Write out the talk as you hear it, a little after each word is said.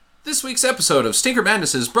This week's episode of Stinker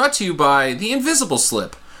Madness is brought to you by the Invisible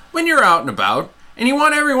Slip. When you're out and about, and you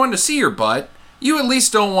want everyone to see your butt, you at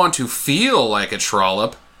least don't want to feel like a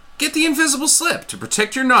trollop. Get the Invisible Slip to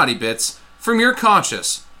protect your naughty bits from your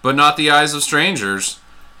conscious, but not the eyes of strangers.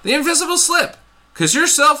 The Invisible Slip, because your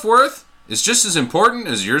self-worth is just as important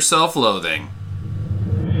as your self-loathing.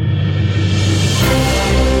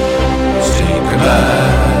 Stinker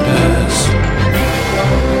Madness.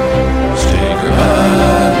 Stinker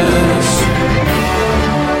Madness.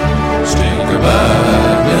 Stinker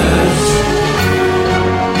Madness.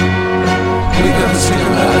 We got the Stinker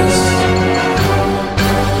Madness.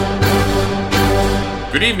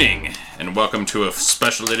 Good evening, and welcome to a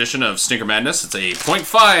special edition of Stinker Madness. It's a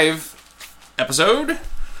 0.5 episode.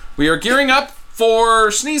 We are gearing up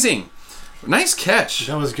for sneezing. Nice catch.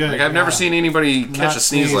 That was good. Like, I've never seen anybody catch a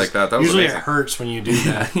sneeze like that. That was Usually amazing. It hurts when you do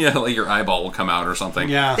that. Yeah, like your eyeball will come out or something.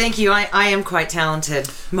 Yeah. Thank you. I am quite talented.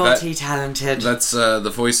 Multi-talented. That's the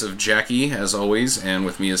voice of Jackie, as always, and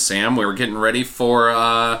with me is Sam. We were getting ready for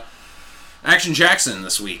Action Jackson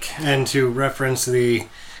this week. And to reference the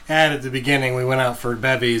ad at the beginning, we went out for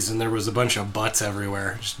bevies and there was a bunch of butts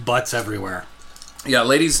everywhere. Just butts everywhere. Yeah,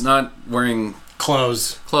 ladies not wearing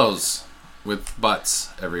Clothes with butts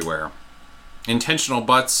everywhere. Intentional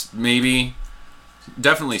butts, maybe.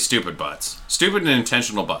 Definitely stupid butts. Stupid and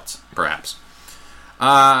intentional butts, perhaps.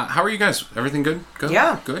 How are you guys? Everything good? Good?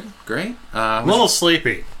 Yeah. Good? Great? A little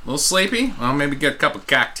sleepy. A little sleepy? Well, maybe get a couple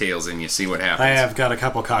cocktails in you, see what happens. I have got a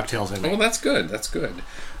couple cocktails in me. Oh, that's good. That's good.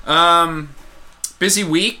 Busy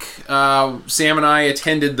week. Sam and I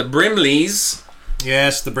attended the Brimleys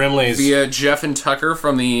Yes, the Brimleys. via Jeff and Tucker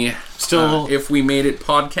from the Still- If We Made It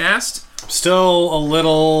podcast. Still a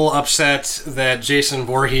little upset that Jason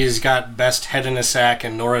Voorhees got best head in a sack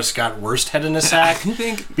and Norris got worst head in a sack.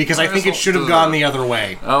 Because I think it should have gone the other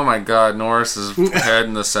way. Oh my god, Norris's head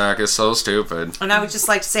in the sack is so stupid. And I would just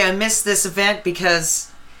like to say I missed this event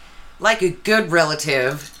because, like a good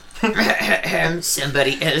relative,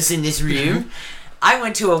 somebody else in this room, I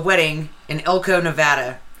went to a wedding in Elko,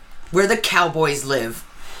 Nevada, where the cowboys live.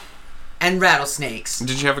 And rattlesnakes.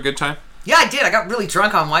 Did you have a good time? Yeah, I did. I got really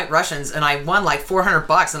drunk on White Russians, and I won like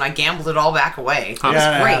 $400, and I gambled it all back away. It was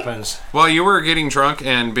Yeah, great. it happens. While you were getting drunk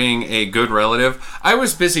and being a good relative, I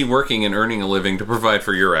was busy working and earning a living to provide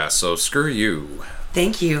for your ass, so screw you.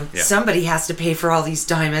 Thank you. Yeah. Somebody has to pay for all these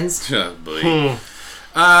diamonds. Oh, boy.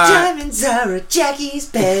 Diamonds are Jackie's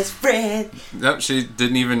best friend. No, she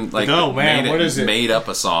didn't even Oh, man, what is it? Made up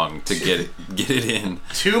a song to get it in.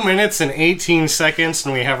 2 minutes and 18 seconds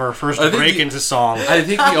and we have our first break into song. I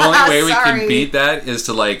think the only way we can Sorry. beat that is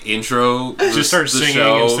to intro. Just start the singing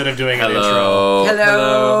show. instead of doing an Hello. intro.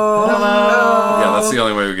 Hello. Yeah, that's the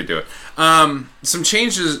only way we could do it. Some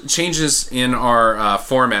changes in our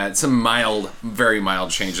format. Some very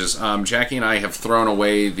mild changes. Jackie and I have thrown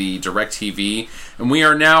away the DirecTV, and we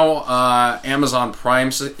are now Amazon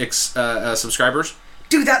Prime subscribers.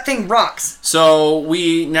 Dude, that thing rocks. So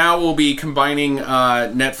we now will be combining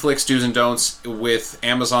Netflix do's and don'ts with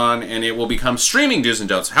Amazon, and it will become streaming do's and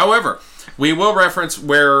don'ts. However, we will reference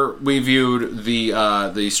where we viewed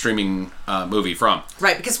the streaming movie from.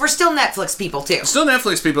 Right, because we're still Netflix people, too. Still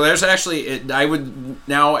Netflix people. There's actually, I would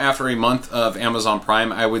now, after a month of Amazon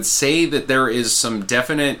Prime, I would say that there is some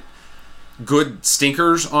definite good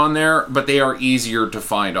stinkers on there, but they are easier to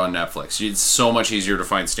find on Netflix. It's so much easier to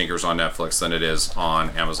find stinkers on Netflix than it is on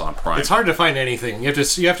Amazon Prime. It's hard to find anything. You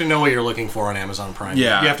have to know what you're looking for on Amazon Prime.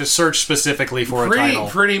 Yeah. You have to search specifically for a title.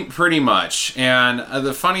 Pretty much. And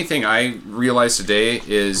the funny thing I realized today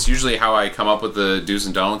is usually how I come up with the do's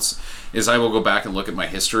and don'ts is I will go back and look at my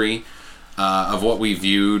history of what we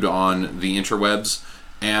viewed on the interwebs.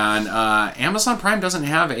 And Amazon Prime doesn't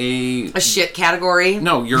have A shit category.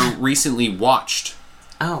 No, you're recently watched.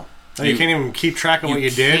 Oh. So you can't even keep track of what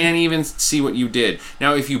you did. You can't even see what you did.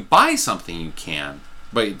 Now, if you buy something, you can.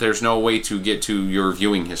 But there's no way to get to your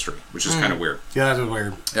viewing history, which is kind of weird. Yeah, that was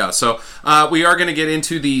weird. Yeah, so we are going to get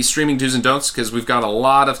into the streaming do's and don'ts because we've got a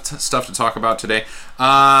lot of stuff to talk about today.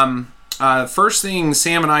 First thing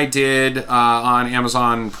Sam and I did on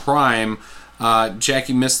Amazon Prime,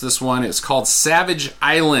 Jackie missed this one. It's called Savage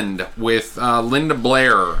Island with Linda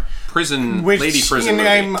Blair, lady prison movie.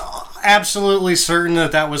 I'm absolutely certain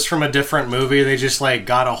that was from a different movie. They just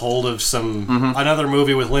got a hold of another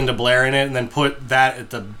movie with Linda Blair in it and then put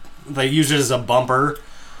that they used it as a bumper.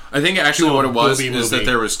 I think actually what it was movie. is that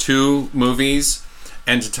there was two movies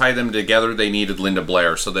And to tie them together, they needed Linda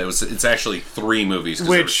Blair. So it's actually 3 movies. 'Cause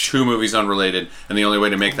there was 2 movies unrelated, and the only way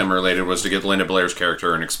to make them related was to get Linda Blair's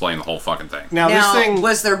character and explain the whole fucking thing. Now this thing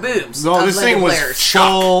was their boobs. No, this thing was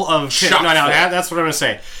full of shit. No, that's what I'm going to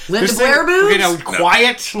say. Linda Blair boobs? Okay, now,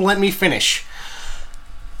 quiet, let me finish.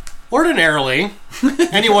 Ordinarily,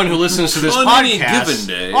 anyone who listens to this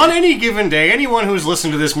podcast... On any given day, anyone who's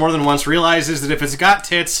listened to this more than once realizes that if it's got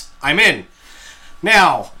tits, I'm in.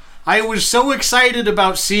 Now, I was so excited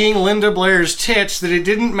about seeing Linda Blair's tits that it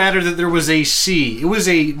didn't matter that there was a sea. It was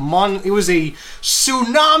a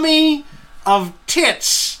tsunami of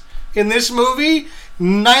tits in this movie.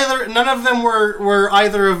 None of them were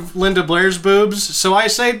either of Linda Blair's boobs, so I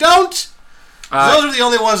say don't! Those are the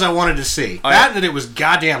only ones I wanted to see. That it was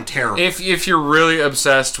goddamn terrible. If you're really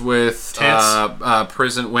obsessed with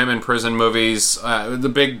prison movies,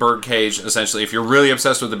 the Big Birdcage, essentially, if you're really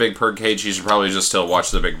obsessed with the Big Birdcage, you should probably just still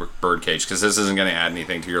watch the Big Birdcage, because this isn't going to add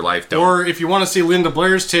anything to your life. Don't. Or if you want to see Linda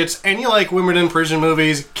Blair's tits and you like women in prison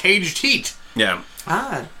movies, Caged Heat. Yeah.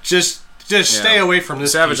 Just stay away from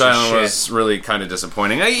this. Savage piece of Island shit. was really kind of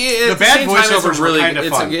disappointing. The bad voiceovers were kind of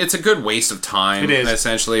fun. It's a good waste of time, it is.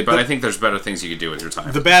 essentially, but I think there's better things you could do with your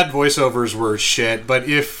time. The bad voiceovers were shit, but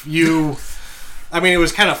if you... I mean, it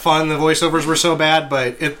was kind of fun, the voiceovers were so bad,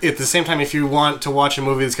 but at the same time, if you want to watch a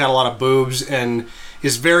movie that's got a lot of boobs and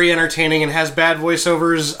is very entertaining and has bad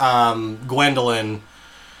voiceovers, Gwendolyn...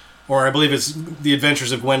 Or I believe it's The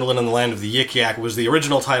Adventures of Gwendolyn in the Land of the Yik Yak was the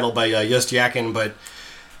original title by Just Yakin, but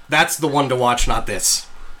that's the one to watch, not this.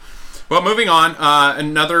 Well, moving on,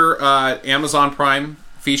 another Amazon Prime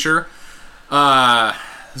feature.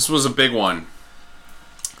 This was a big one.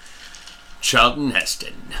 Charlton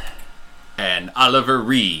Heston and Oliver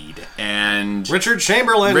Reed and Richard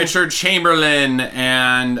Chamberlain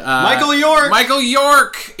and Michael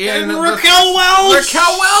York and Raquel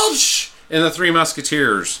Welch in The Three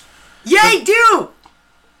Musketeers. Yay, do!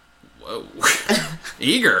 Whoa.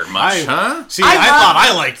 Eager much, huh? See, I thought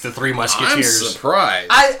I liked The Three Musketeers. I'm surprised.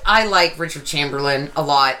 I like Richard Chamberlain a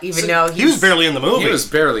lot, even though he was barely in the movie. He was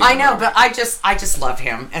barely. I know, but I just love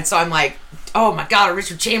him, and so I'm like, oh my god, a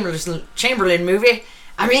Richard Chamberlain movie.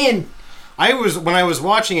 I'm in. When I was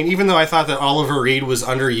watching it, even though I thought that Oliver Reed was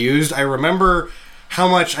underused, I remember how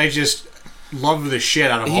much I just loved the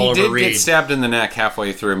shit out of Oliver Reed. He did get stabbed in the neck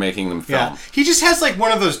halfway through making them film. Yeah. He just has like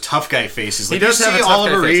one of those tough guy faces. Like, he does have a tough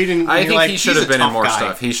Oliver guy Reed face. And I think like, he should have been in more guy.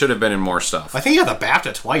 stuff. He should have been in more stuff. I think he got the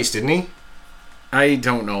BAFTA twice, didn't he? I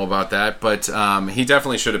don't know about that, but he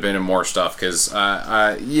definitely should have been in more stuff, because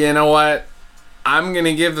you know what? I'm going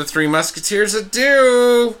to give The Three Musketeers a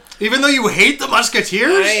do. Even though you hate the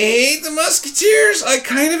Musketeers? I hate the Musketeers. I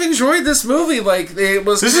kind of enjoyed this movie. Like, it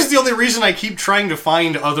was. This is the only reason I keep trying to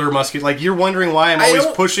find other Musketeers. Like, you're wondering why I'm always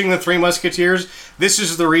pushing The Three Musketeers? This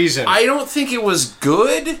is the reason. I don't think it was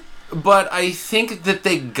good, but I think that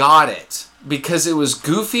they got it. Because it was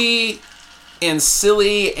goofy and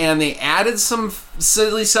silly, and they added some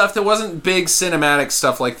silly stuff that wasn't big cinematic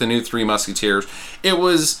stuff like the new Three Musketeers. It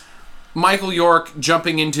was Michael York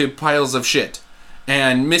jumping into piles of shit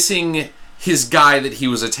and missing his guy that he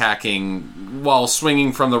was attacking while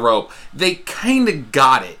swinging from the rope. They kind of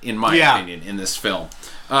got it, in my opinion, in this film.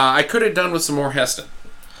 I could have done with some more Heston.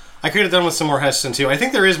 I could have done with some more Heston, too. I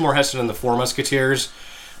think there is more Heston in The Four Musketeers,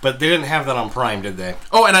 but they didn't have that on Prime, did they?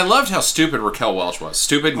 Oh, and I loved how stupid Raquel Welch was.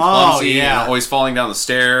 Stupid and clumsy and always falling down the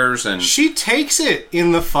stairs. And she takes it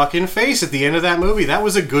in the fucking face at the end of that movie. That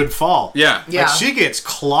was a good fall. Yeah. Like, she gets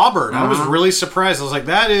clobbered. I was really surprised. I was like,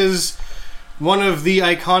 that is one of the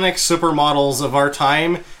iconic supermodels of our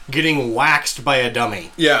time getting waxed by a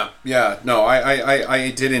dummy. Yeah. No,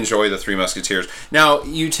 I did enjoy The Three Musketeers. Now,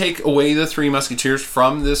 you take away The Three Musketeers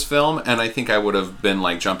from this film, and I think I would have been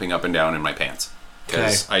like jumping up and down in my pants.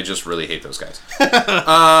 Because I just really hate those guys.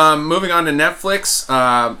 Moving on to Netflix,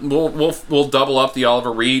 we'll double up the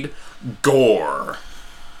Oliver Reed. Gore.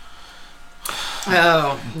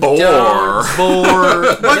 Oh. Bore.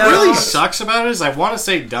 What really sucks about it is I want to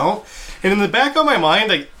say don't. And in the back of my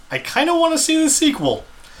mind, I kind of want to see the sequel.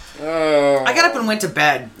 I got up and went to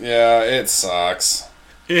bed. Yeah, it sucks.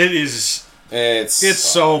 It is. It's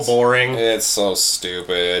so boring. It's so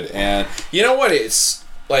stupid. And you know what? It's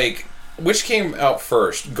like, which came out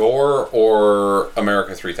first, Gore or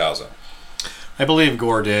America 3000? I believe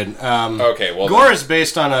Gore did. Okay, well, Gore is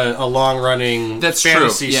based on a long-running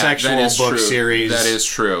fantasy sexual book series. That is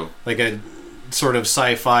true. Like a sort of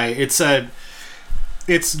sci-fi.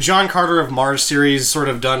 It's John Carter of Mars series sort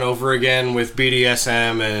of done over again with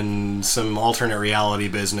BDSM and some alternate reality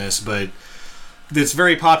business, but it's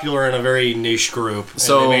very popular in a very niche group. And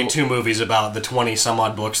So- they made 2 movies about the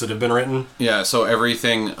 20-some-odd books that have been written. Yeah, so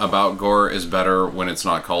everything about gore is better when it's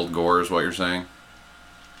not called gore, is what you're saying?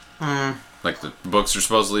 Like, the books are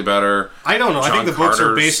supposedly better. I don't know. I think John the books are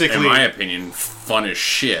Carter's, basically... in my opinion, fun as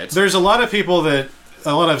shit. There's a lot of people that...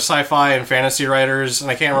 A lot of sci-fi and fantasy writers, and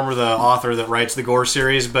I can't remember the author that writes the Gore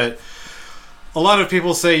series, but a lot of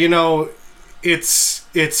people say, you know, it's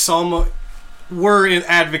some... We're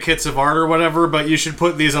advocates of art or whatever, but you should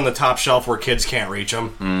put these on the top shelf where kids can't reach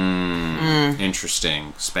them.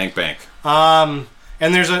 Interesting. Spank bank. And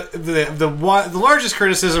there's the largest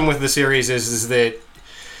criticism with the series is that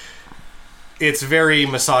it's very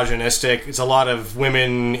misogynistic. It's a lot of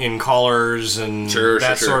women in collars and Sure.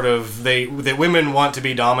 sort of that women want to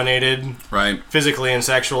be dominated Right. physically and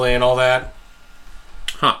sexually and all that,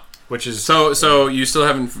 Huh. which is So you still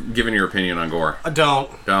haven't given your opinion on gore?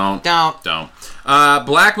 don't. Don't.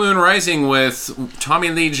 Black Moon Rising with Tommy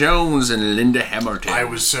Lee Jones and Linda Hamilton. I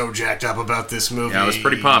was so jacked up about this movie. Yeah, I was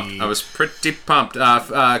pretty pumped.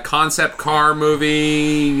 Concept car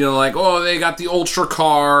movie, you know, like, oh, they got the ultra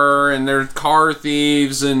car and they're car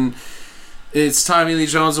thieves, and it's Tommy Lee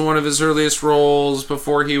Jones in one of his earliest roles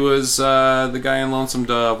before he was the guy in Lonesome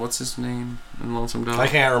Dove. What's his name in Lonesome Dove? I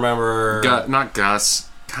can't remember. Not Gus.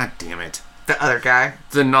 God damn it. The other guy.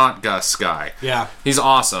 The not Gus guy. Yeah. He's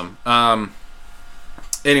awesome.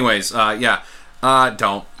 Anyways,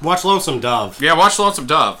 don't. Watch Lonesome Dove. Yeah, watch Lonesome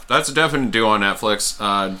Dove. That's a definite do on Netflix.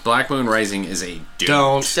 Black Moon Rising is a do.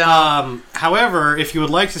 Don't. However, if you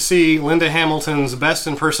would like to see Linda Hamilton's best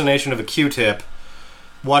impersonation of a Q-tip,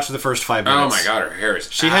 watch the first 5 Oh minutes. my god, her hair is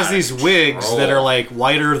She has these wigs that are like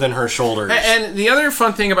whiter than her shoulders. And the other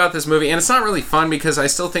fun thing about this movie, and it's not really fun because I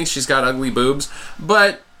still think she's got ugly boobs,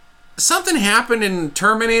 but something happened in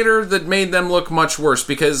Terminator that made them look much worse,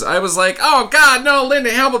 because I was like, oh god, no,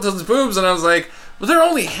 Linda Hamilton's boobs, and I was like, well, they're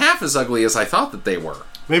only half as ugly as I thought that they were.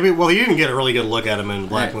 Maybe, well, you didn't get a really good look at him in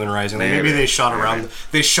Black Moon Rising. Maybe they shot around.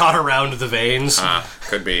 They shot around the veins.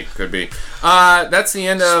 Could be. That's the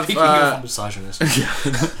end of. Speaking of misogynist,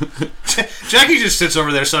 Jackie just sits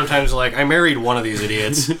over there sometimes, like, I married one of these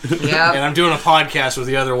idiots, and Yeah. I'm doing a podcast with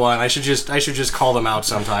the other one. I should just call them out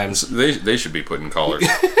sometimes. They should be put in collars.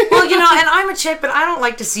 Well, you know, and I'm a chick, but I don't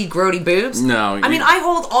like to see grody boobs. No, I mean, I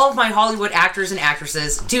hold all of my Hollywood actors and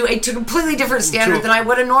actresses to a completely different standard than I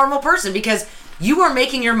would a normal person, because you are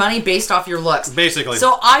making your money based off your looks. Basically.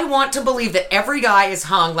 So I want to believe that every guy is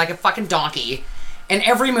hung like a fucking donkey in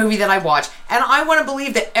every movie that I watch. And I want to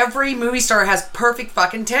believe that every movie star has perfect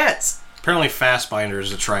fucking tits. Apparently, Fastbinder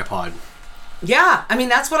is a tripod. Yeah, I mean,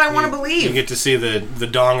 that's what I want to believe. You get to see the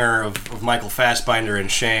donger of Michael Fassbinder in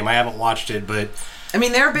Shame. I haven't watched it, but I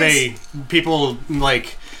mean, they're big. people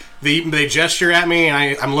like they gesture at me,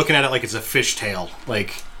 and I'm looking at it like it's a fishtail.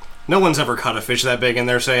 Like, no one's ever cut a fish that big, and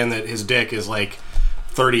they're saying that his dick is like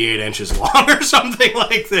 38 inches long or something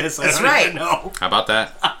like this. That's I don't right. even know. How about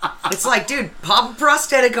that? It's like, dude, pop a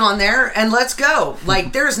prosthetic on there and let's go.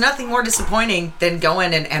 Like, there's nothing more disappointing than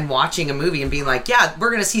going and watching a movie and being like, yeah, we're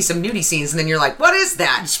going to see some nudie scenes. And then you're like, what is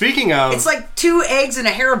that? Speaking of... It's like 2 eggs and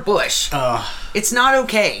a hair of bush. It's not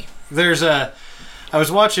okay. I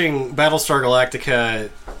was watching Battlestar Galactica,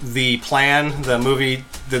 The Plan, the movie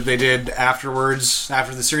that they did afterwards,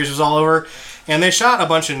 after the series was all over, and they shot a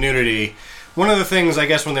bunch of nudity. One of the things, I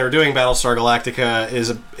guess, when they were doing Battlestar Galactica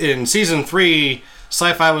is in season 3,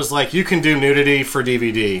 Sci-Fi was like, you can do nudity for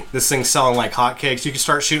DVD. This thing's selling like hotcakes. You can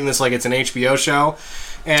start shooting this like it's an HBO show.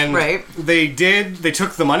 And Right. they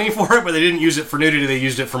took the money for it, but they didn't use it for nudity. They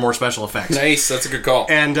used it for more special effects. Nice, that's a good call.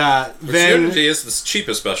 And Which then... nudity is the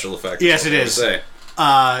cheapest special effect. Yes, it is. Say.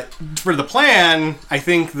 For The Plan, I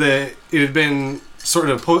think that it had been sort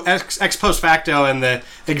of ex post facto, and the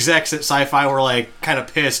execs at Sci-Fi were like kind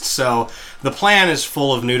of pissed. So The Plan is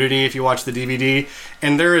full of nudity if you watch the DVD.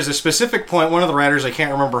 And there is a specific point, one of the writers, I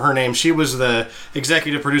can't remember her name, she was the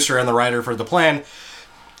executive producer and the writer for The Plan.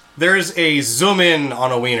 There's a zoom in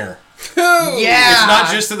on a wiener. Yeah. It's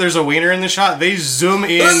not just that there's a wiener in the shot. They zoom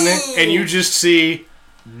in and you just see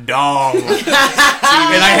dong. And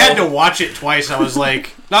I had to watch it twice. I was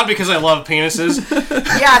like, not because I love penises,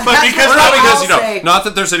 Yeah, but that's because- what Not because, I'll you know, say. not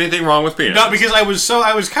that there's anything wrong with penis. not because I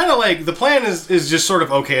was kind of like, The Plan is just sort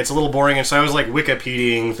of okay. It's a little boring, and so I was like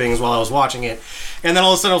Wikipediaing things while I was watching it, and then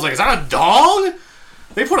all of a sudden I was like, is that a dong?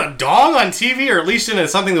 They put a dong on TV, or at least in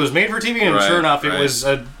something that was made for TV, and Right, sure enough, right. it was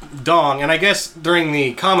a dong. And I guess during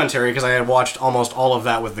the commentary, because I had watched almost all of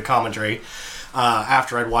that with the commentary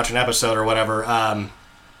after I'd watched an episode or whatever,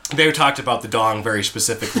 they talked about the dong very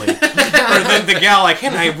specifically. Or the gal,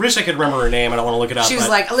 I wish I could remember her name. I don't want to look it up. She was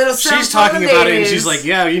but like, a little she's talking about it, and she's like,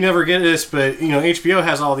 yeah, you never get this, but, HBO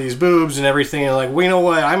has all these boobs and everything, and like, well, you know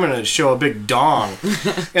what? I'm going to show a big dong.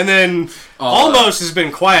 And then Almost has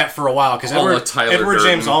been quiet for a while, because Edward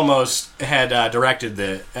James Olmos had directed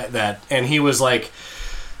that, and he was like,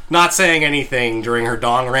 not saying anything during her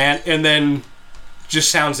dong rant, and then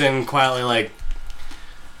just sounds in quietly like,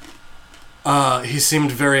 he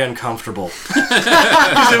seemed very uncomfortable.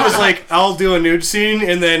 Because it was like, I'll do a nude scene,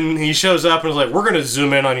 and then he shows up and is like, we're going to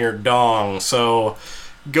zoom in on your dong, so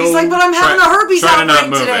go... He's like, but I'm having a herpes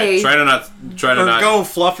outbreak today. Try to not... go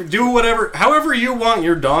fluff, do whatever, however you want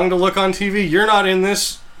your dong to look on TV. You're not in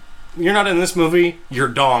this movie, your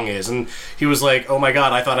dong is. And he was like, oh my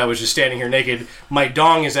god, I thought I was just standing here naked. My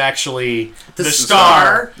dong is actually the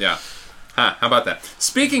star. Yeah. Huh, how about that?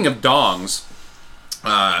 Speaking of dongs...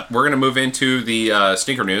 we're going to move into the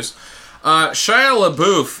stinker news. Shia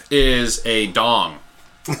LaBeouf is a dong.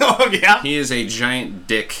 Oh, yeah? He is a giant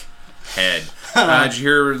dick head. Did you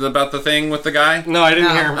hear about the thing with the guy? No, I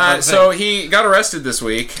didn't hear. So he got arrested this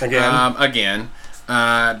week. Again.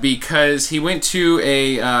 Because he went to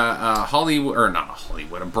a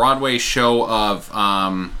Broadway show of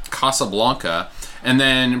Casablanca, and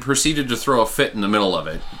then proceeded to throw a fit in the middle of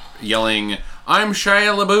it, yelling, I'm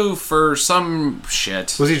Shia LaBeouf or some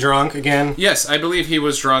shit. Was he drunk again? Yes, I believe he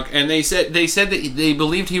was drunk, and they said that they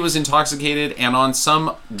believed he was intoxicated and on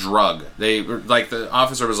some drug. The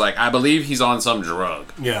officer was like, I believe he's on some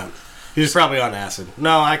drug. Yeah. He was probably on acid.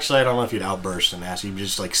 No, actually, I don't know if he'd outburst in acid. He'd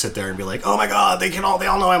just sit there and be like, "Oh my god, they all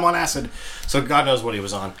know I'm on acid." So God knows what he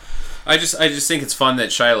was on. I just think it's fun that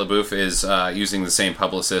Shia LaBeouf is using the same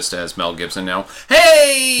publicist as Mel Gibson now.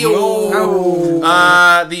 Hey!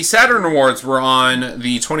 The Saturn Awards were on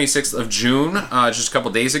the 26th of June, just a couple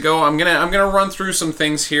days ago. I'm gonna run through some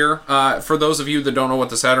things here. For those of you that don't know what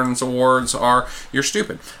the Saturn Awards are, you're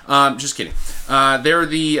stupid. Just kidding. They're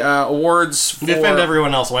the awards for... Defend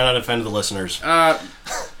everyone else. Why not defend the listeners? Fair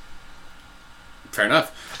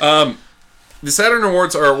enough. The Saturn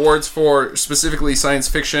Awards are awards for specifically science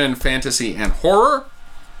fiction, fantasy, and horror.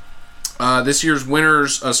 This year's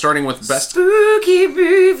winners, starting with best... Spooky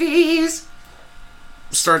movies.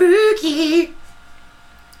 Spooky.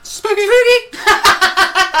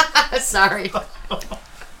 Sorry.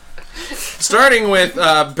 Starting with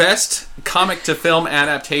best comic-to-film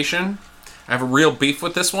adaptation. I have a real beef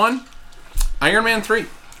with this one. Iron Man 3.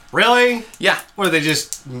 Really? Yeah. What, are they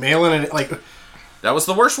just mailing it? That was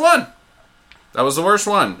the worst one.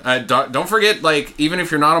 Don't forget, even if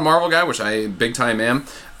you're not a Marvel guy, which I big time am,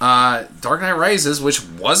 Dark Knight Rises, which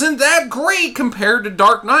wasn't that great compared to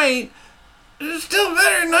Dark Knight, is still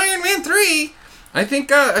better than Iron Man 3. I think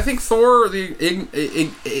Thor,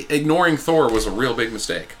 ignoring Thor was a real big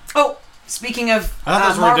mistake. Oh, speaking of I thought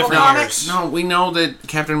those were Marvel different comics, years. No, we know that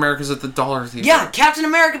Captain America's at the Dollar Theater. yeah, Captain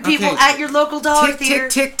America people Okay. at your local Dollar Theater.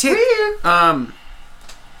 Tick.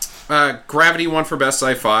 Gravity won for Best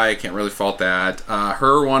Sci-Fi. Can't really fault that.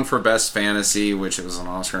 Her won for Best Fantasy, which it was an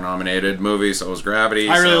Oscar-nominated movie, so it was Gravity.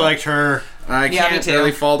 I really liked her. I can't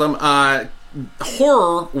really fault them.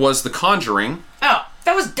 Horror was The Conjuring. Oh,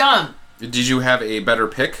 that was dumb. Did you have a better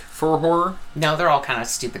pick for horror? No, they're all kind of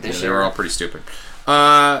stupid this They year. were all pretty stupid.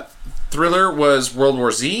 Thriller was World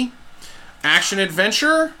War Z. Action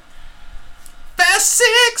Adventure, Fast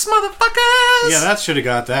 6, motherfuckers! Yeah, that should have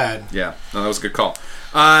got that. Yeah, no, that was a good call.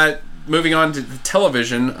 Moving on to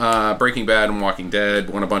television, Breaking Bad and Walking Dead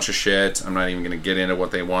won a bunch of shit. I'm not even going to get into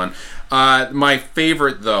what they won. My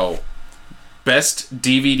favorite, though, best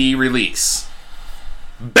DVD release.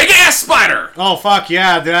 Big Ass Spider! Oh, fuck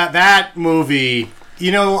yeah, that movie.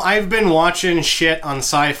 I've been watching shit on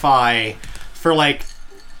Sci-Fi for,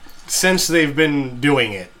 since they've been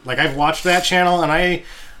doing it. I've watched that channel, and I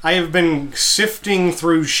have been sifting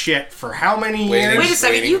through shit for how many years? Wait a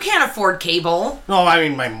second, you can't afford cable. No, I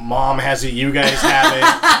mean, my mom has it, you guys have it.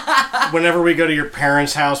 Whenever we go to your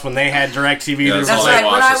parents' house, when they had DirecTV, Yeah, That's right,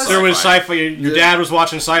 when I was- there was Sci-Fi. Your dad was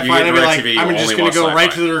watching Sci-Fi, You get and I'd be like, DirecTV, you I'm just only going to watch go right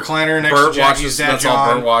Sci-Fi. to the recliner next Bert to Jackie's watches, dad, that's all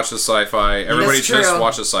Bert John. watches Sci-Fi. Everybody That's just true.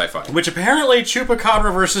 watches Sci-Fi. Which apparently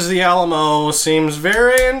Chupacabra versus the Alamo seems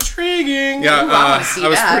very intriguing. Yeah, Ooh, I wanna see I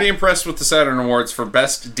was that. pretty impressed with the Saturn Awards for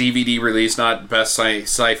Best DVD Release, not Best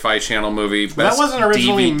Sci-Fi Channel Movie. Best wasn't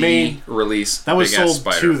originally DVD made- release. That was Big Ass sold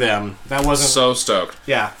Spider. to them. That wasn't. So stoked.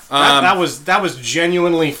 Yeah, that was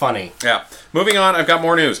genuinely funny. Yeah. Moving on, I've got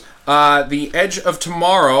more news. The Edge of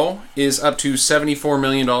Tomorrow is up to $74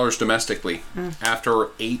 million domestically after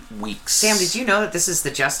 8 weeks. Sam, did you know that this is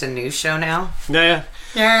the Justin News show now? Yeah.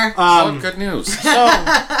 Yeah. Oh, good news. So,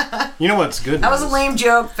 you know what's good? That was a lame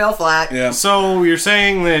joke. Fell flat. Yeah. So you're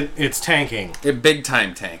saying that it's tanking. A big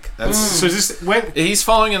time tank. That's So is this when? He's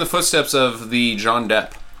following in the footsteps of the John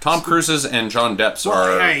Depp. Tom Cruise's and John Depp's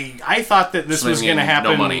are... I thought that this was swinging going to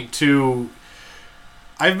happen no money. to...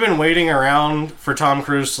 I've been waiting around for Tom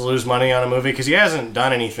Cruise to lose money on a movie because he hasn't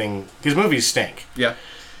done anything. His movies stink. Yeah.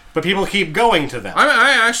 But people keep going to them.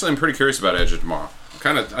 I actually am pretty curious about Edge of Tomorrow.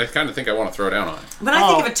 I kind of think I want to throw down on it. When I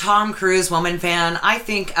think of a Tom Cruise woman fan, I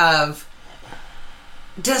think of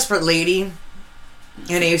Desperate Lady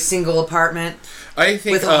in a single apartment I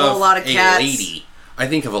think with a whole lot of cats. A lady. I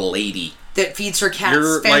think of a lady. That feeds her cats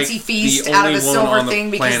You're, fancy like, feast the out of only a woman silver on the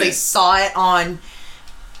thing because they planet. saw it on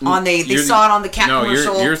they You're saw it on the cat no,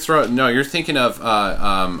 commercial. You're thinking of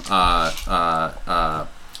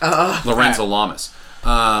Lorenzo Lamas.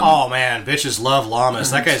 Oh man, bitches love llamas.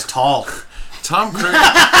 That guy's tall. Tom Cruise.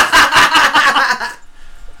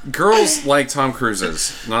 Girls like Tom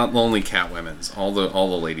Cruise's, not only cat women's. All the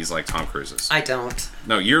ladies like Tom Cruise's. I don't.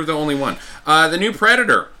 No, you're the only one. The new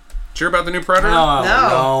Predator. Did you hear about the new Predator?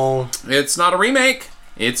 No. It's not a remake.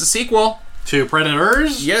 It's a sequel. To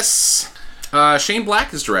Predators? Yes. Shane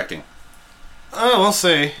Black is directing. Oh, we'll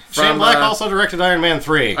see. Shane From, Black also directed Iron Man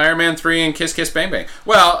 3. Iron Man 3 and Kiss Kiss Bang Bang.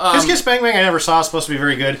 Well, Kiss Kiss Bang Bang I never saw. It's supposed to be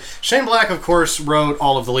very good. Shane Black, of course, wrote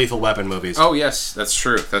all of the Lethal Weapon movies. Oh, yes. That's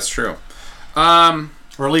true. That's true. Or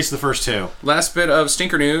at least the first two. Last bit of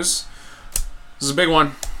stinker news. This is a big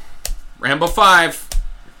one. Rambo 5.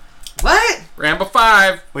 What? Rambo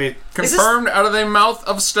 5. Wait. Confirmed out of the mouth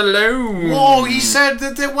of Stallone. Whoa, he said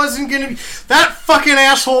that it wasn't going to be... That fucking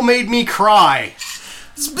asshole made me cry.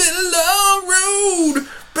 It's been a long road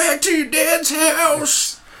back to your dad's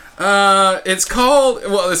house. It's called...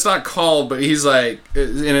 Well, it's not called, but he's like...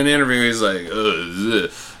 In an interview, he's like...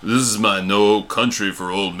 this is my No Country for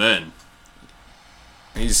Old Men.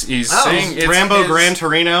 He's saying it's Rambo Gran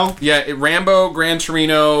Torino. Yeah, Rambo, Gran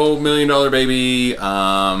Torino, $1 Million Baby,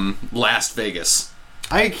 Las Vegas.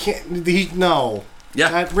 I can't... No. Yeah.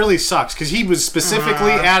 That really sucks, because he was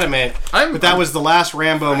specifically adamant that was the last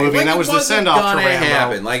Rambo movie, and that was the send-off to Rambo.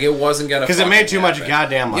 Happen. Like, it wasn't gonna because it made too much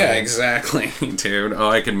goddamn money. Yeah, exactly, dude. Oh,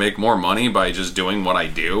 I can make more money by just doing what I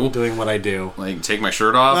do. Doing what I do. Like, take my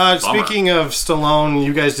shirt off. Speaking of Stallone,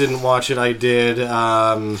 you guys didn't watch it, I did.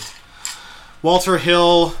 Walter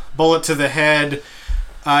Hill, bullet to the head.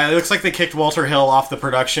 It looks like they kicked Walter Hill off the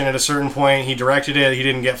production at a certain point. He directed it. He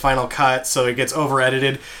didn't get final cut, so it gets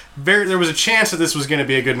over-edited. There was a chance that this was going to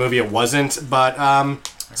be a good movie. It wasn't, but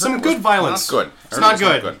some good violence. Not good. It's not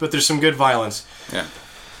good, but there's some good violence. Yeah.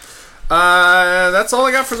 That's all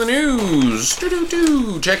I got for the news.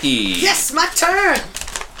 Jackie. Yes, my turn.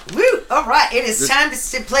 Woo! All right, it is time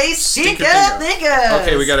to play Stinker Thinkers.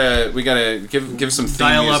 Okay, we gotta give some theme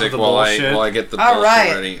Dial up music the while bullshit. I get the All bullshit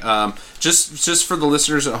right. ready. Just for the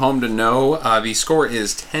listeners at home to know, the score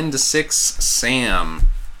is 10-6. Sam.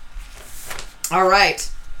 All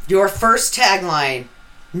right, your first tagline: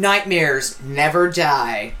 Nightmares never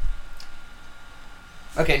die.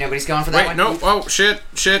 Okay, nobody's going for that one. No. Oh shit.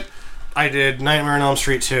 I did Nightmare on Elm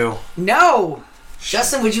Street 2. No.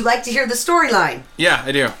 Justin, would you like to hear the storyline? Yeah,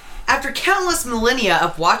 I do. After countless millennia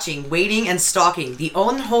of watching, waiting, and stalking, the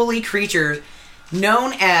unholy creatures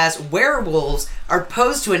known as werewolves are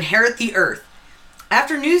posed to inherit the earth.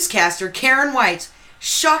 After newscaster Karen White's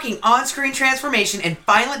shocking on-screen transformation and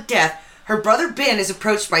violent death, her brother Ben is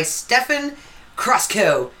approached by Stefan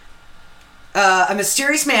Krasko, a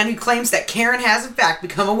mysterious man who claims that Karen has in fact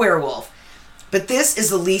become a werewolf. But this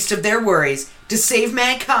is the least of their worries. To save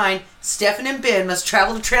mankind, Stefan and Ben must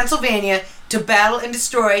travel to Transylvania to battle and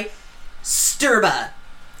destroy Sturba.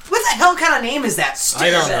 What the hell kind of name is that, Sturba?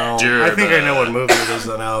 I don't know. Sturba. I think I know what movie it is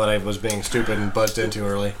now that I was being stupid and buzzed in too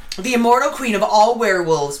early. The immortal queen of all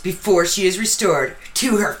werewolves before she is restored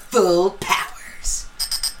to her full powers.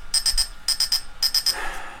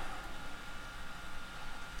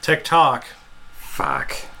 TikTok.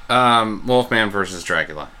 Fuck. Wolfman versus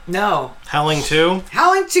Dracula. No. Howling 2.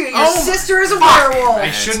 Howling 2, your sister is a werewolf.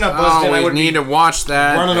 I shouldn't have buzzed in. I We would need to watch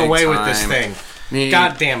that. running big away with time. this thing. Need,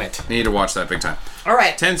 God damn it. Need to watch that big time. All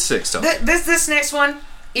right. 10-6 still. This next one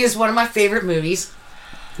is one of my favorite movies.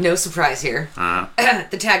 No surprise here.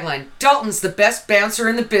 The tagline: Dalton's the best bouncer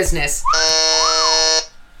in the business.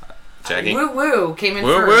 Jackie. Woo woo came in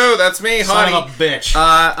Woo first. woo, that's me, Son honey. of a bitch.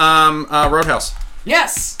 Roadhouse.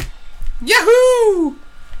 Yes. Yahoo!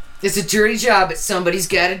 It's a dirty job, but somebody's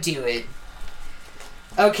got to do it.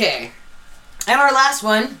 Okay. And our last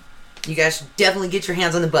one You guys should definitely get your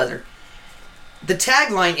hands on the buzzer. The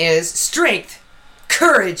tagline is strength,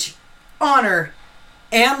 courage, honor,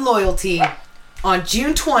 and loyalty. On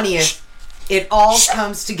June 20th, it all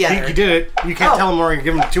comes together. You did it. You can't tell him more. You're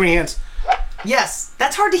giving him too many hints. Yes,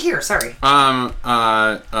 that's hard to hear. Sorry.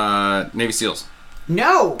 Navy SEALs.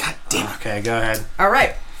 No. God damn it. Okay, go ahead. All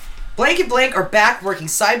right. Blank and Blank are back working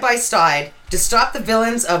side by side to stop the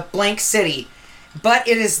villains of Blank City. But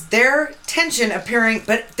there is tension appearing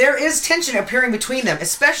between them,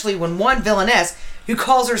 especially when one villainess who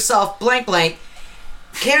calls herself Blank Blank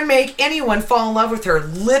can make anyone fall in love with her,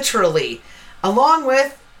 literally. Along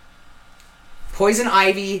with Poison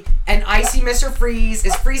Ivy and Icy Mr. Freeze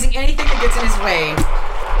is freezing anything that gets in his way.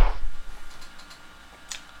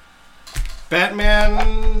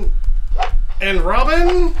 Batman and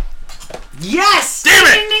Robin? Yes! Damn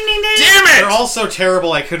it! Ding, ding, ding, ding. Damn it! They're all so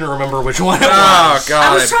terrible I couldn't remember which one it was. Oh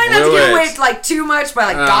god! I was trying not to blew give it. away like too much by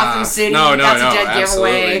like Gotham City. No, That's a dead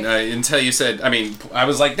absolutely. giveaway. Until you said, I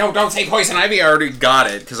was like, no, don't say Poison Ivy. I already got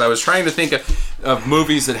it because I was trying to think of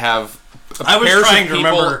movies that have I was pairs trying of to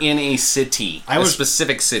people remember- in a city, a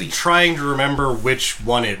specific city. Trying to remember which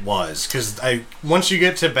one it was because once you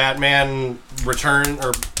get to Batman Return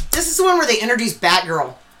or This is the one where they introduced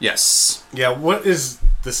Batgirl. Yes. yeah, what is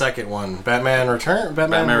the second one? Batman Return.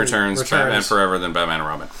 Batman Returns, Batman Forever, then Batman and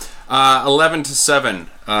Robin. 11-7.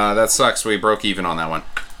 That sucks. We broke even on that one.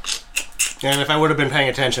 And if I would have been paying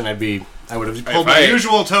attention, I would have pulled my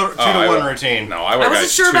usual 2-to-1 routine. No, I would have wasn't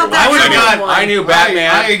sure about two. that. I would have got. I knew Batman.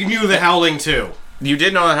 I knew the Howling 2. You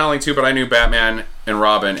did know the Howling 2, but I knew Batman and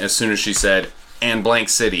Robin as soon as she said, and Blank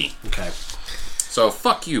City. Okay. So,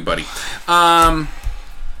 fuck you, buddy.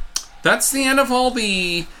 That's the end of all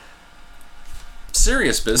the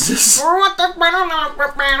serious business.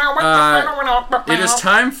 It is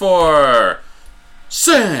time for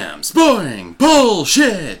Sam's Boring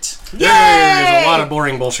Bullshit. There's a lot of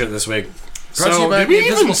boring bullshit this week. Brought to you So, by did we the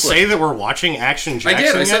Invisible even Slip. say that we're watching Action Jackson? I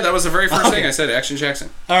did. I said yet? that was the very first thing I said. Action Jackson.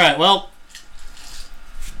 All right. Well,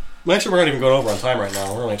 actually, we're not even going over on time right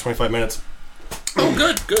now. We're only 25 minutes. Oh,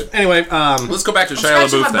 good, good. Anyway, Let's go back to Shia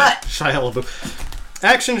Scratching my LaBeouf then. butt. Shia LaBeouf.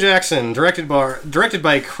 Action Jackson, directed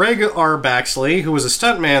by Craig R. Baxley, who was a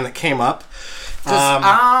stuntman that came up.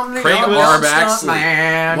 I'm the Craig young R. stunt Baxley.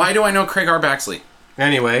 man. Why do I know Craig R. Baxley?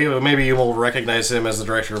 Anyway, maybe you will recognize him as the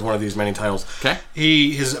director of one of these many titles. Okay.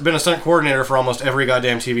 He has been a stunt coordinator for almost every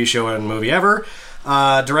goddamn TV show and movie ever.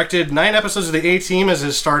 Directed 9 episodes of The A-Team as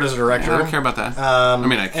his start as a director. I don't care about that.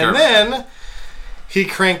 I care And about then he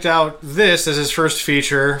cranked out this as his first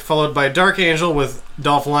feature, followed by Dark Angel with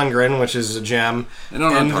Dolph Lundgren, which is a gem. I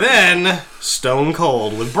don't know And what I'm then Stone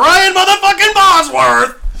Cold with Brian motherfucking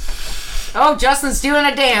Bosworth! Oh, Justin's doing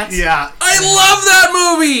a dance. Yeah. I love that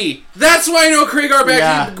movie. That's why I know Craig R.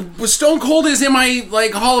 Baxley. Yeah. Stone Cold is in my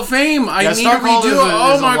Hall of Fame. I need Stone to Cold redo is it. a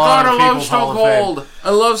Oh my lot god, of I love people's Stone Hall of Fame. Cold. I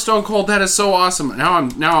love Stone Cold. That is so awesome.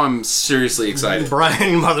 Now I'm seriously excited.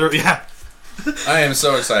 Brian yeah. I am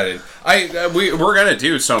so excited. We're gonna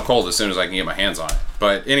do Stone Cold as soon as I can get my hands on it.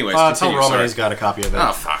 But anyways, Tell continue. Roman Sorry. he's got a copy of it.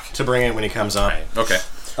 Oh fuck. To bring it when he comes up. Right. Okay.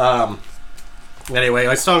 Anyway,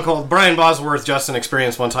 like Stone Cold, Brian Bosworth, Justin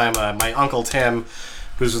experienced one time. My uncle Tim,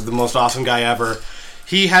 who's the most awesome guy ever.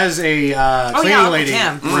 He has a cleaning Uncle lady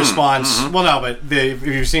Tim. response. Mm-hmm. Well, no, but if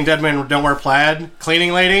you've seen Dead Men Don't Wear Plaid,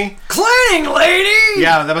 cleaning lady. Cleaning lady!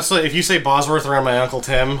 Yeah, that must. If you say Bosworth around my uncle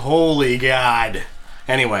Tim, holy god.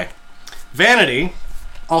 Anyway, Vanity,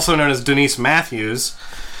 also known as Denise Matthews,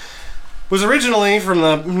 was originally from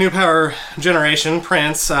the New Power generation.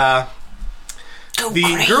 Prince.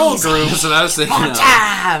 The girl group. So that was the. Time.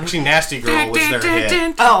 Actually, Nasty Girl was their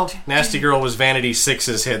hit. Oh. Nasty Girl was Vanity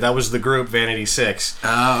Six's hit. That was the group Vanity Six.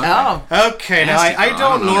 Oh. Okay, now Nasty I Girl. I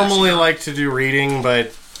don't don't know normally Nasty Girl. like to do reading,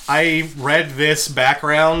 but I read this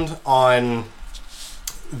background on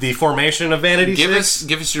the formation of Vanity Give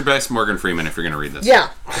Six. us your best Morgan Freeman if you're gonna read this.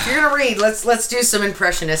 Yeah. If you're gonna read, let's do some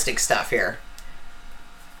impressionistic stuff here.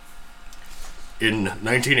 In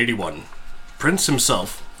 1981, Prince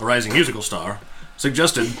himself, a rising musical star,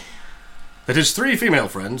 suggested that his 3 female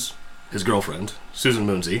friends, his girlfriend, Susan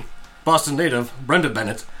Moonsey, Boston native, Brenda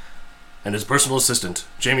Bennett, and his personal assistant,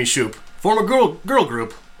 Jamie Shoup, form a girl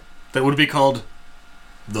group that would be called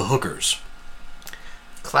the Hookers.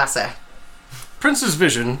 Class A. Prince's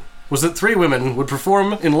vision was that 3 women would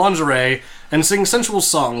perform in lingerie and sing sensual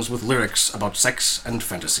songs with lyrics about sex and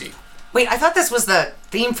fantasy. Wait, I thought this was the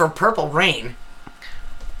theme for Purple Rain.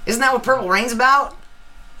 Isn't that what Purple Rain's about?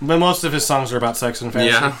 But most of his songs are about sex and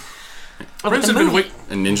fantasy. Yeah. Oh, Prince the had been movie.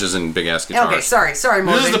 And ninjas and big ass guitars. Okay, sorry,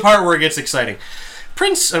 Morgan. This is the part where it gets exciting.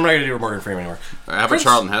 Prince, I'm not going to do Morgan Freeman anymore. How about Prince-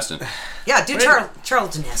 Charlton Heston? Yeah, do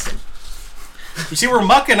Charlton Heston. You see, we're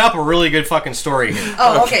mucking up a really good fucking story here.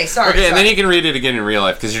 Oh, okay, sorry. Okay, and sorry. then you can read it again in real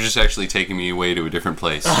life because you're just actually taking me away to a different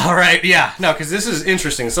place. All right, yeah. No, because this is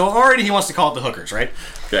interesting. So already he wants to call it the hookers, right?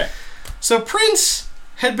 Okay. So Prince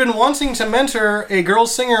had been wanting to mentor a girl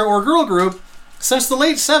singer or girl group since the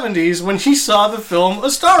late 70s when he saw the film A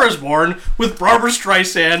Star is Born with Barbara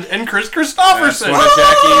Streisand and Chris That's Christopherson. one of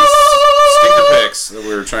Jackie's stinker picks that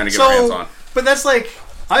we were trying to get our hands on. But that's like,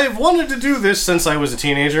 I've wanted to do this since I was a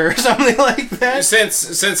teenager or something like that.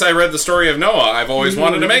 Since I read the story of Noah, I've always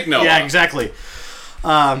wanted to make Noah. Yeah, exactly.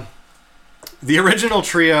 The original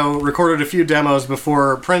trio recorded a few demos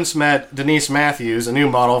before Prince met Denise Matthews, a new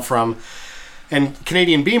model from and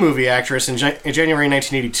Canadian B-movie actress in January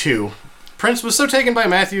 1982. Prince was so taken by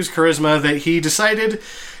Matthews' charisma that he decided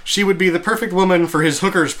she would be the perfect woman for his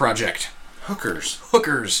Hookers project. Hookers.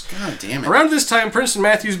 Hookers. God damn it. Around this time, Prince and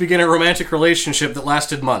Matthews began a romantic relationship that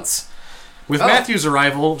lasted months. With Matthews'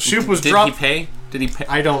 arrival, Shoop was dropped... Did he pay?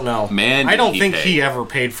 I don't know. Man, I don't did he think pay. he ever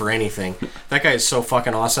paid for anything. That guy is so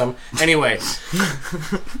fucking awesome. Anyway,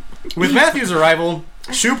 with Matthews' arrival,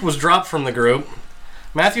 Shoop was dropped from the group.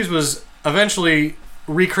 Matthews was eventually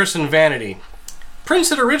rechristened Vanity. Prince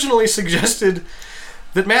had originally suggested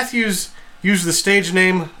that Matthews use the stage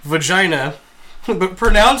name Vagina, but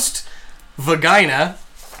pronounced Vagina.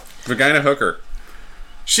 Vagina Hooker.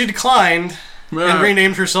 She declined and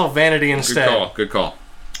renamed herself Vanity instead. Good call.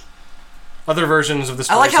 Other versions of the I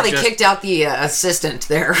story like how they suggest- kicked out the assistant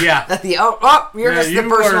there. Yeah. You're just the you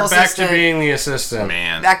personal are back assistant. to being the assistant.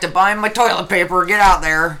 Man. Back to buying my toilet paper. Get out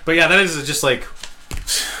there. But yeah, that is just like...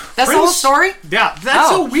 That's the whole Prince- story? Yeah, that's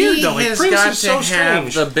so weird He though. Like, has Prince got is so to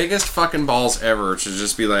have strange. the biggest fucking balls ever to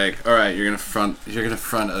just be like, all right, you're gonna front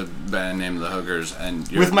a band named the Hookers, and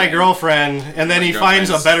With my girlfriend, and then My he finds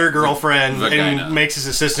a girlfriend's better girlfriend vagina. and makes his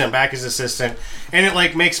assistant back his assistant, and it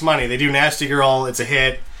like makes money. They do Nasty Girl, it's a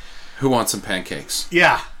hit. Who wants some pancakes?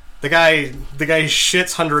 Yeah, the guy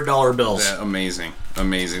shits $100 bills. Yeah, amazing.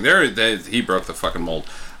 He broke the fucking mold.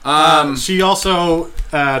 She also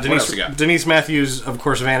else you got? Denise Matthews, of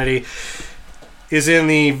course, Vanity, is in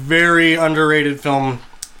the very underrated film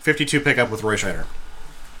 52 Pickup with Roy Scheider.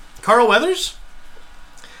 Carl Weathers?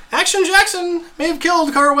 Action Jackson may have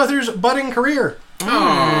killed Carl Weathers' budding career.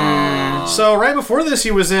 So right before this,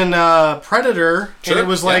 he was in Predator, Sure, and it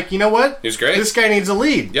was yeah. like, you know what? He was great. This guy needs a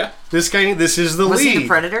lead. Yeah. This is the Was lead. he the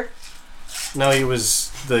Predator? No, he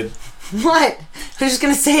was the... What? I was just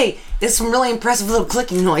gonna say, there's some really impressive little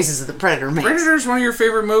clicking noises that the Predator makes. Predator's one of your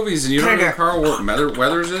favorite movies, and you don't know who Predator. Carl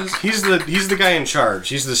Weathers is? He's the guy in charge.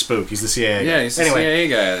 He's the spook. He's the CIA. Yeah, he's the CIA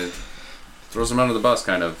guy. Throws him under the bus,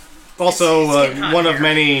 kind of. Also, It's getting hot one of here.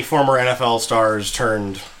 many former NFL stars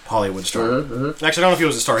turned Hollywood star. Actually, I don't know if he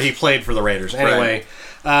was a star. He played for the Raiders. Anyway,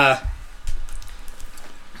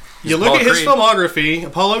 you look at his filmography,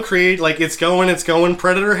 Apollo Creed, like it's going.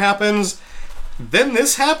 Predator happens. Then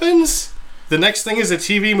this happens. The next thing is a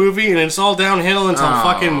TV movie, and it's all downhill until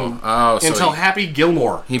so Happy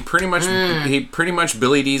Gilmore. he pretty much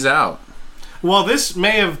Billy D's out. Well, this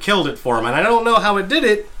may have killed it for him, and I don't know how it did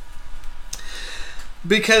it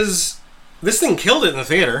because this thing killed it in the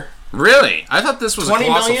theater. Really? I thought this was a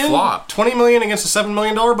colossal flop. $20 million against a $7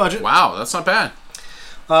 million budget. Wow, that's not bad.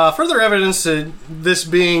 Further evidence to this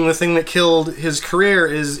being the thing that killed his career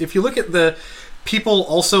is if you look at the people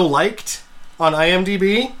also liked on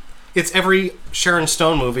IMDb, it's every Sharon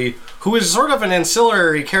Stone movie who is sort of an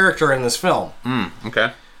ancillary character in this film.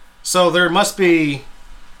 Okay. So there must be...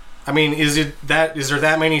 I mean, is there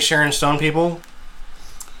that many Sharon Stone people?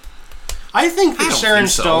 I think that I don't Sharon think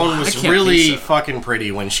so. Stone I was can't really think so. fucking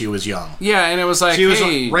pretty when she was young. Yeah, and it was like, She was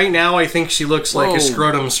hey, right now. I think she looks like Whoa. a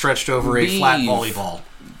scrotum stretched over a flat Beef. volleyball.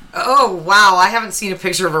 Oh, wow. I haven't seen a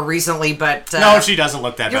picture of her recently, but... No, she doesn't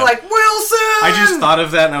look that You're bad. like, Wilson! I just thought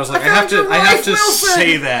of that and I was like, I have found your wife, to Wilson!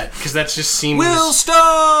 say that because that just seems Will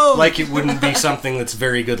Stone! like it wouldn't be something that's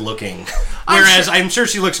very good looking. Whereas I'm sure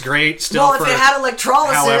she looks great still. Well, if it had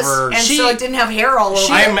electrolysis, however, and she- so it didn't have hair all over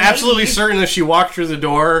it, I am absolutely maybe. certain if she walked through the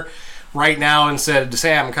door right now and said,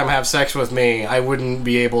 "Sam, come have sex with me," I wouldn't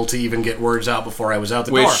be able to even get words out before I was out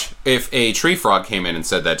the door. Which, if a tree frog came in and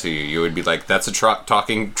said that to you, you would be like, that's a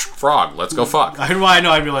talking frog. Let's go fuck. I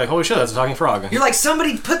know I'd be like, "Holy shit, that's a talking frog." You're like,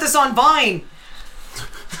 somebody put this on Vine.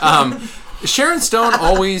 Sharon Stone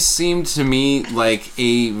always seemed to me like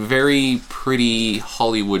a very pretty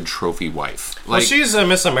Hollywood trophy wife. Like, Well, she's a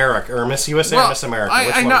Miss America or Miss USA or Miss America.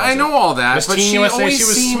 Which I one know, was I it? know all that, Miss but Teen she USA. always She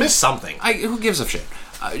was seemed, Miss something. who gives a shit?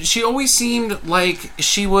 She always seemed like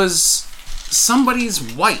she was somebody's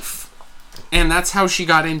wife, and that's how she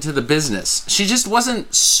got into the business. She just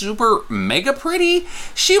wasn't super mega pretty.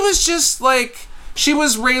 She was just like She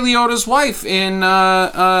was Ray Liotta's wife in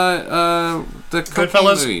the cocaine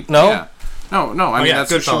Goodfellas? movie. No? Yeah. No. I mean, yeah,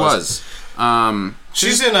 that's what she Goodfellas. was.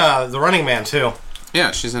 She's in The Running Man too.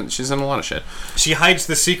 Yeah, she's in a lot of shit. She hides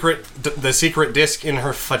the secret disc in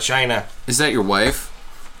her vagina. Is that your wife?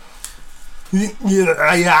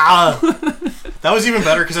 Yeah. That was even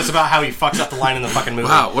better because it's about how he fucks up the line in the fucking movie.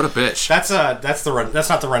 Wow, what a bitch. That's not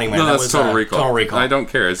The Running Man. No, that that's was Total Recall. Total Recall. I don't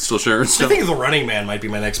care. It's still Sharon I Stone. think The Running Man might be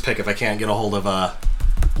my next pick if I can't get a hold of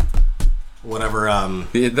whatever.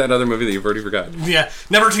 That other movie that you've already forgot. Yeah,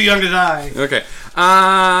 Never Too Young to Die. Okay.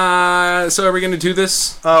 So are we going to do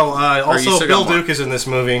this? Oh, you also still Bill got more? Duke is in this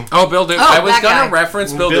movie. Oh, Bill Duke. Oh, I was that going guy. to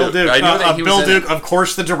reference Bill Duke. I knew that he Bill was in Duke, of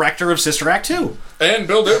course, the director of Sister Act 2. And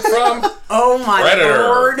Bill Duke from... Oh my Predator.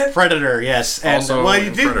 lord! Predator, yes. And Also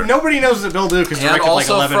Predator. Nobody knows that Bill Duke has And directed like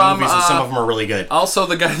also 11 from, movies and some of them are really good. Also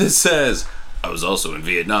the guy that says, I was also in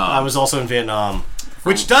Vietnam. I was also in Vietnam.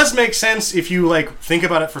 Which does make sense if you think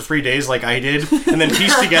about it for 3 days like I did, and then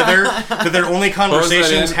piece together that their only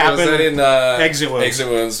conversations happen. Was that in Exit Wounds. Exit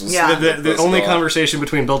Wounds. Was Yeah. The only conversation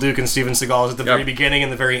between Bill Duke and Steven Seagal is at the very beginning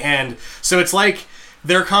and the very end. So it's like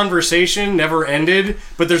their conversation never ended,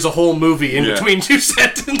 but there's a whole movie in between 2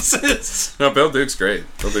 sentences. No, Bill Duke's great.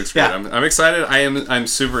 Bill Duke's great. Yeah. I'm excited. I'm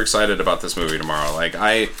super excited about this movie tomorrow.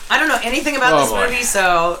 I don't know anything about this movie,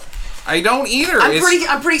 so I don't either. I'm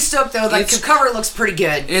pretty stoked though. Like the cover looks pretty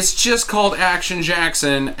good. It's just called Action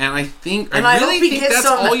Jackson, and I really hope he think gets that's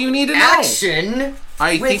some all you need to know. action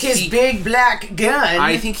with his big black gun.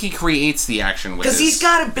 I think he creates the action with because he's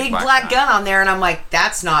got a big black gun on there, and I'm like,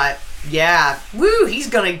 that's not. Yeah, woo! He's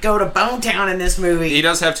gonna go to Bone Town in this movie. He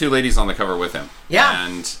does have 2 ladies on the cover with him. Yeah,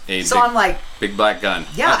 and a I'm like, big black gun.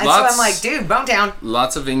 Yeah, and so I'm like, dude, Bone Town.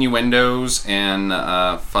 Lots of innuendos and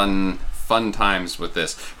fun times with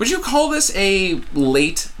this. Would you call this a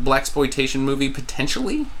late blaxploitation movie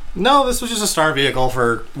potentially? No, this was just a star vehicle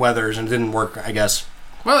for Weathers and it didn't work, I guess.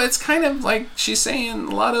 Well, it's kind of like she's saying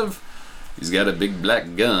a lot of. He's got a big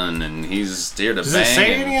black gun and he's here to bang. Does it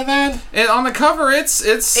say any of that? On the cover, it's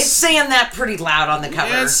saying that pretty loud on the cover.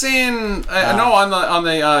 Yeah, it's saying no on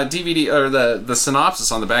the DVD or the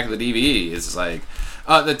synopsis on the back of the DVD is like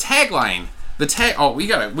the tagline.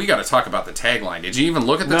 We gotta talk about the tagline. Did you even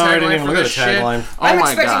look at the tagline? I didn't even for look at this the tagline. shit? I'm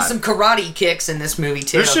my expecting God. some karate kicks in this movie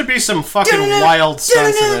too. There should be some fucking wild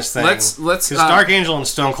stunts in this thing. Let's because Dark Angel and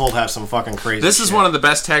Stone Cold have some fucking crazy. This is shit. one of the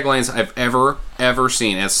best taglines I've ever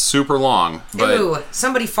seen. It's super long, but Ooh,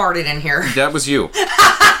 somebody farted in here. that was you.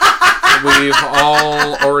 We've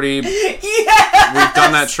all already we've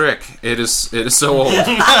done that trick. It is so old.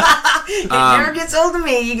 It never gets old to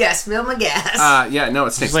me. You gotta spill my gas. Yeah, no,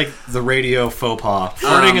 it's It's like the radio faux pas.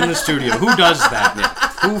 Farting in the studio. Who does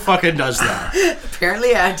that? Who fucking does that?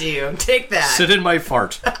 Apparently I do. Take that. Sit in my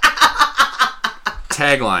fart.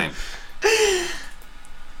 tagline.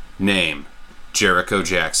 Name: Jericho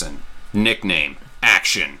Jackson. Nickname: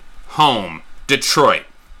 Action. Home: Detroit.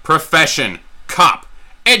 Profession: Cop.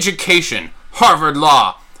 Education: Harvard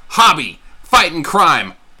Law. Hobby: Fighting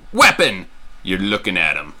crime. Weapon: You're looking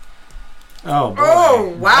at him. Oh, boy.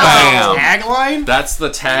 Oh, wow. Bam. Tagline? That's the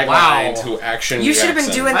tagline Wow. to Action You should have been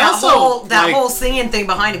Jackson. doing I that also, whole singing thing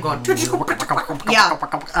behind it going. Yeah. The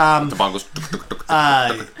bongos.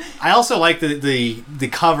 I also like the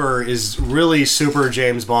cover is really super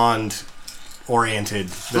James Bond oriented.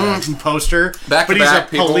 The poster, Back to but he's back, a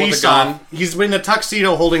people with police a gun. He's in a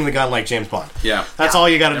tuxedo holding the gun like James Bond. Yeah. That's all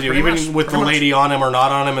you got to do. pretty Even much, with the pretty lady on him or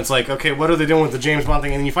not on him, it's like, okay, what are they doing with the James Bond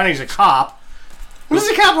thing? And then you find out he's a cop. What does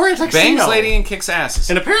the cop wearing a tuxedo? Bangs lady and kicks asses.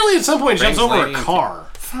 And apparently at some point jumps Bangs over lady a and car,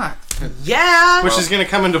 Fuck. Yeah. which is going to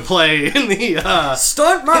come into play in the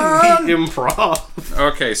Stuntman. improv.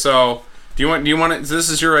 Okay, so do you want to? This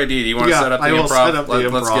is your idea. Do you want to Yeah, set up the I will improv? set up the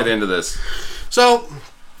Let's improv. get into this. So,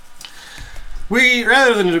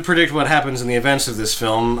 rather than to predict what happens in the events of this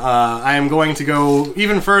film, I am going to go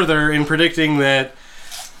even further in predicting that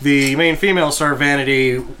the main female star,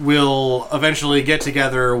 Vanity, will eventually get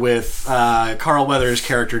together with Carl Weathers'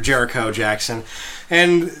 character, Jericho Jackson.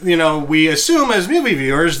 And, we assume as movie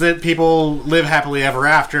viewers that people live happily ever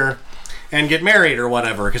after and get married or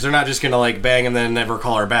whatever, because they're not just going to, bang and then never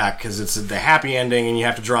call her back, because it's the happy ending and you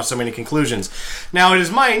have to draw so many conclusions. Now, it is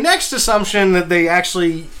my next assumption that they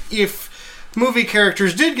actually, if movie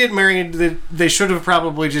characters did get married, that they should have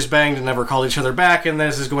probably just banged and never called each other back, and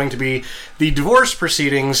this is going to be the divorce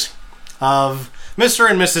proceedings of Mr.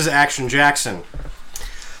 and Mrs. Action Jackson.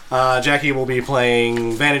 Jackie will be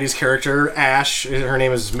playing Vanity's character, Ash. Her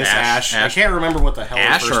name is Miss Ash. I can't remember what the hell her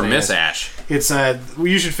Ash first or name Miss is. Ash? It's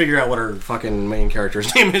you should figure out what her fucking main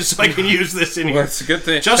character's name is so I can use this in here. Well, it's a good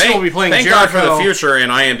thing. Justin will be playing Thank Jericho. God for the future in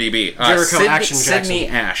IMDb. Jericho Action Jackson. Sydney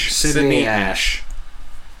Ash. Sydney Ash.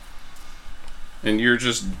 And you're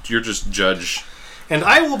just Judge. And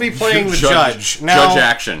I will be playing the Judge. judge. Now, Judge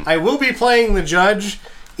Action. I will be playing the judge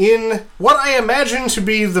in what I imagine to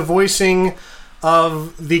be the voicing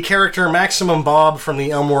of the character Maximum Bob from the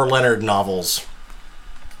Elmore Leonard novels.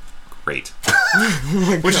 Great.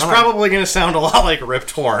 Which is probably going to sound a lot like Rip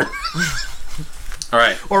Torn. All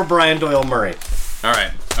right. Or Brian Doyle Murray. All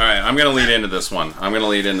right. I'm going to lead into this one.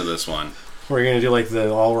 We're going to do like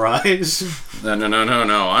the All Rise. No.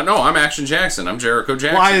 I'm Action Jackson. I'm Jericho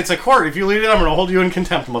Jackson. Why? It's a court. If you lead it, I'm going to hold you in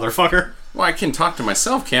contempt, motherfucker. Well, I can talk to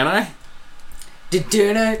myself, can't I? Okay,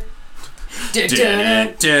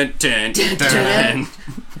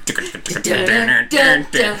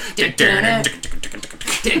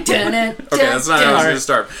 Okay, that's not how I was going to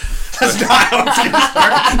start. That's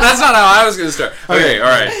not how I was going to start. Okay, all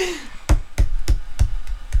right.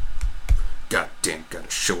 Goddamn, gotta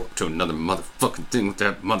show up to another motherfucking thing with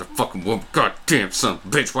that motherfucking woman. Goddamn, son of a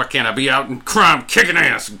bitch. Why can't I be out in crime kicking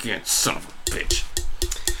ass again, son of a bitch?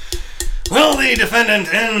 Well, the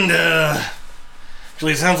defendant and,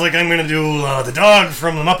 actually, it sounds like I'm going to do the dog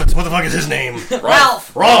from the Muppets. What the fuck is his name?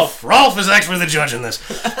 Ralph. Rolf is actually the judge in this.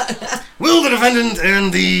 Will the defendant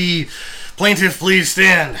and the plaintiff please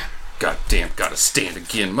stand? Goddamn, gotta stand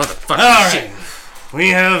again, motherfucking All shit. right. We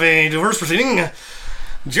have a divorce proceeding.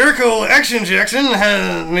 Jericho Action Jackson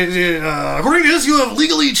has, according to this, you have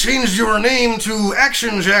legally changed your name to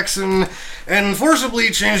Action Jackson and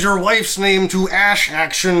forcibly changed your wife's name to Ash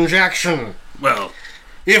Action Jackson. Well,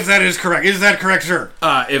 If that is correct. Is that correct, sir?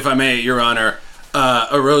 if I may, Your Honor,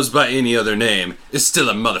 a rose by any other name is still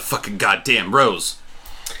a motherfucking goddamn rose.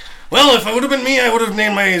 Well, if it would have been me, I would have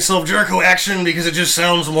named myself Jericho Action because it just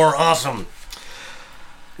sounds more awesome.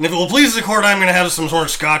 And if it will please the court, I'm going to have some sort of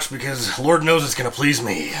scotch because Lord knows it's going to please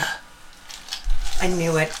me. I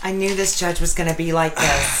knew it. I knew this judge was going to be like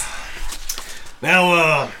this.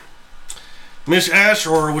 Now, Miss Ash,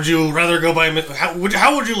 or would you rather go by... How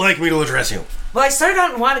would you like me to address you? Well, I sort of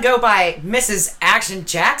don't want to go by Mrs. Action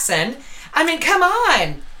Jackson. I mean, come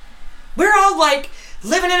on. We're all like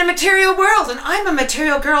living in a material world, and I'm a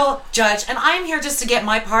material girl, Judge, and I'm here just to get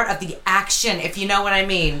my part of the action, if you know what I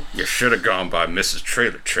mean. You should have gone by Mrs.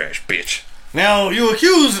 Trailer Trash, bitch. Now, you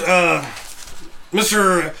accuse,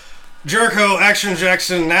 Mr. Jericho Action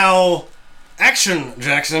Jackson, now Action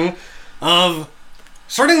Jackson, of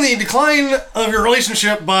starting the decline of your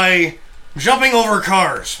relationship by jumping over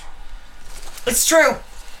cars. It's true.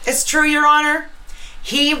 It's true, Your Honor.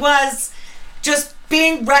 He was just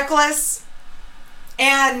being reckless.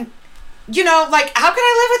 And, you know, like, how can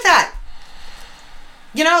I live with that?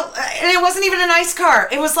 You know, and it wasn't even a nice car.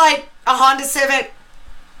 It was like a Honda Civic.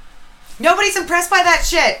 Nobody's impressed by that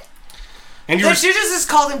shit. And The judges just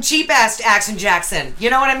called him cheap-ass Action Jackson. You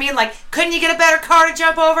know what I mean? Like, couldn't you get a better car to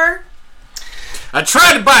jump over? I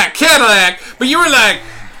tried to buy a Cadillac, but you were like,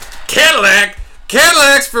 Cadillac?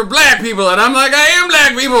 Cadillac's for black people. And I'm like, I am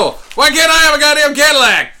black people. Why can't I have a goddamn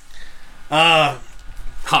Cadillac?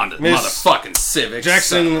 Honda Miss motherfucking Civic.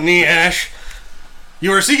 Jackson Nee Ash,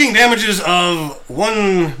 you are seeking damages of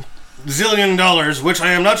 $1 zillion, which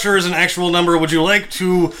I am not sure is an actual number. Would you like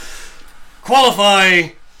to qualify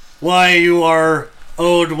why you are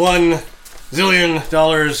owed $1 zillion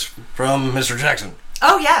from Mr. Jackson?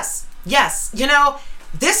 Oh, yes. Yes. You know,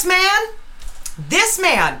 this man,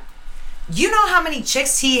 you know how many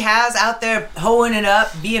chicks he has out there hoeing it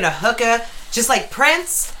up, being a hooker, just like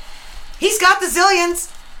Prince? He's got the zillions.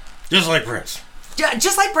 Just like Prince.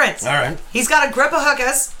 Just like Prince. All right. He's got a grip of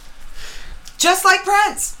hookers. Just like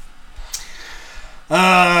Prince.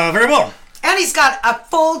 Very well. And he's got a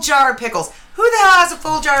full jar of pickles. Who the hell has a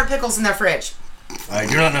full jar of pickles in their fridge? I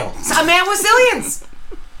do not know. A man with zillions.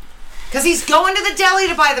 Because he's going to the deli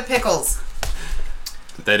to buy the pickles.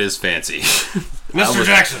 That is fancy. Mr.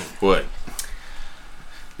 Jackson. What?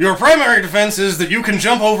 Your primary defense is that you can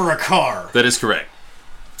jump over a car. That is correct.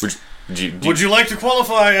 Would you like to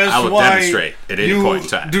qualify as I to will why demonstrate at any you point in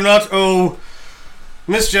time. do not owe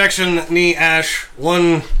Miss Jackson Nee Ash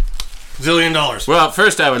 $1 zillion? Well,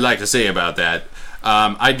 first I would like to say about that,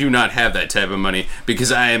 I do not have that type of money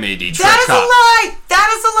because I am a Detroit That is cop. a lie! That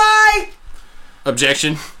is a lie!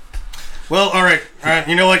 Objection. Well, all right.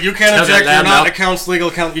 You know what? You can't How's object. that You're loud not now? accounts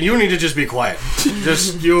legal count. You need to just be quiet.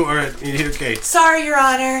 Just you are okay. Sorry, Your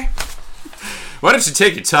Honor. Why don't you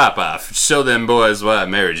take your top off? Show them boys why I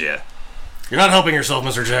married you. You're not helping yourself,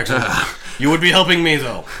 Mr. Jackson. You would be helping me,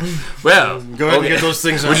 though. Well, Go ahead and get those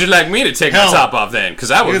things out. Would you like me to take Hell. my top off then? Because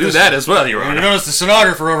I will Look at do this. that as well, Your You Honor. notice the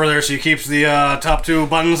stenographer over there, so he keeps the top 2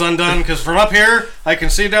 buttons undone, because from up here, I can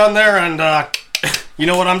see down there, and you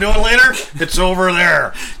know what I'm doing later? It's over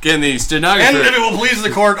there. Can the And stenographer... if it will please the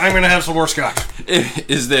court, I'm going to have some more scotch.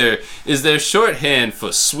 Is there shorthand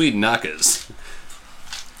for sweet knockers?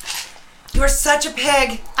 You are such a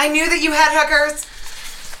pig. I knew that you had hookers.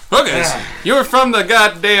 Hookers? You're from the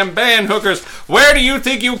goddamn band, Hookers. Where do you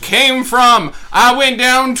think you came from? I went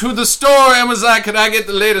down to the store and was like, could I get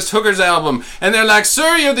the latest Hookers album? And they're like,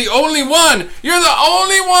 sir, you're the only one. You're the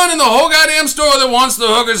only one in the whole goddamn store that wants the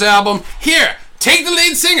Hookers album. Here, take the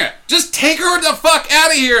lead singer. Just take her the fuck out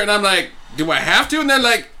of here. And I'm like, do I have to? And they're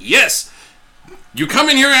like, yes. You come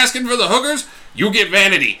in here asking for the Hookers, you get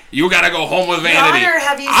vanity. You gotta go home with vanity. Your Honor,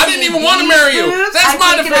 have you I seen didn't even want to these marry you. boobs? That's I've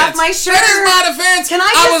my taken defense. off my shirt. That is my defense. Can I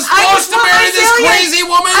was just- I forced just to want marry my this zillions. crazy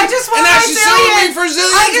woman. I just want and now my she's suing me zillions. for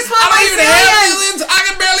zillions. I just want don't my even have zillions. zillions. I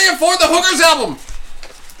can barely afford the Hookers album.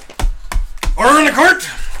 Order in the court.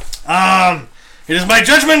 It is my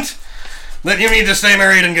judgment that you need to stay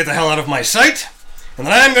married and get the hell out of my sight, and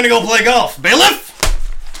that I'm going to go play golf. Bailiff,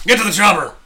 get to the chopper.